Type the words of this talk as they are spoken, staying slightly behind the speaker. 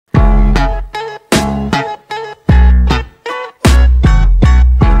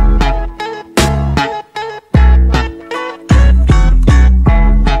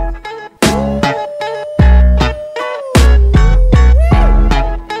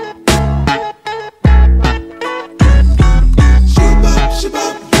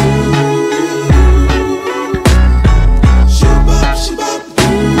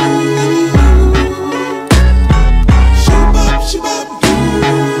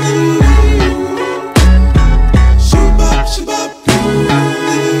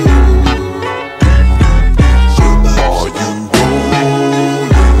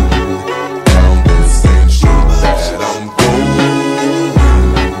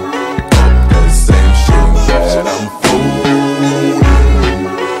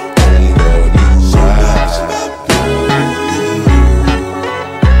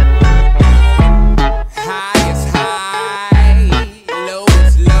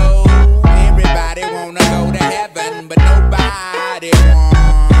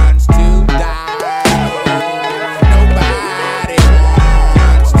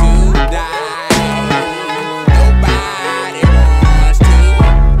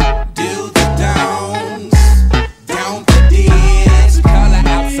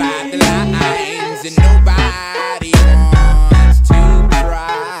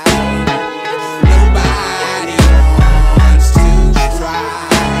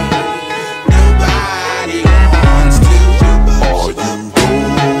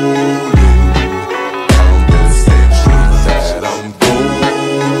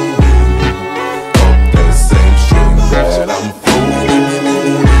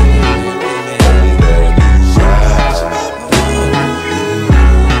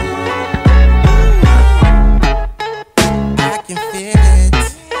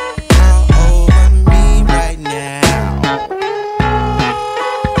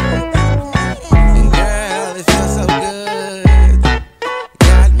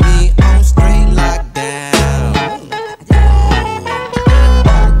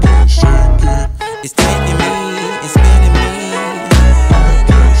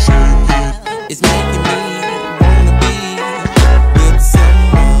It's making me wanna be with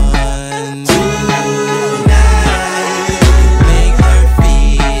someone tonight. Make her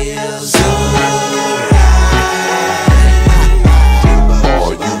feel so right.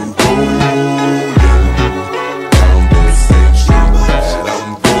 Are you rolling down the section that I'm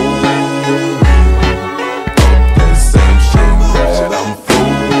rolling? Up the section that I'm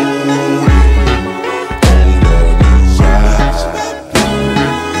rolling on the new ride.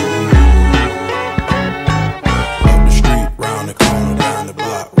 Up the street, round the corner, round the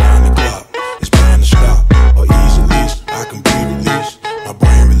block, round the clock. It's time to stop or ease the leash. I can be released, my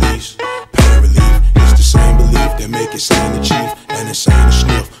brain release, pain relief. It's the same belief that make it sign the chief and insane to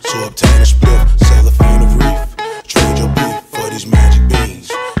sniff. So obtain a spliff, cellophane of reef. Trade your beef for these magic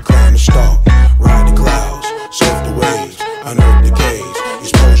beans. Climb the stalk, ride the clouds, surf the waves, unearth the cage.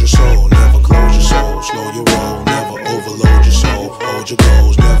 Expose your soul, never close your soul. Slow your roll, never overload your soul. Hold your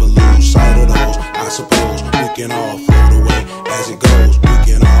goals.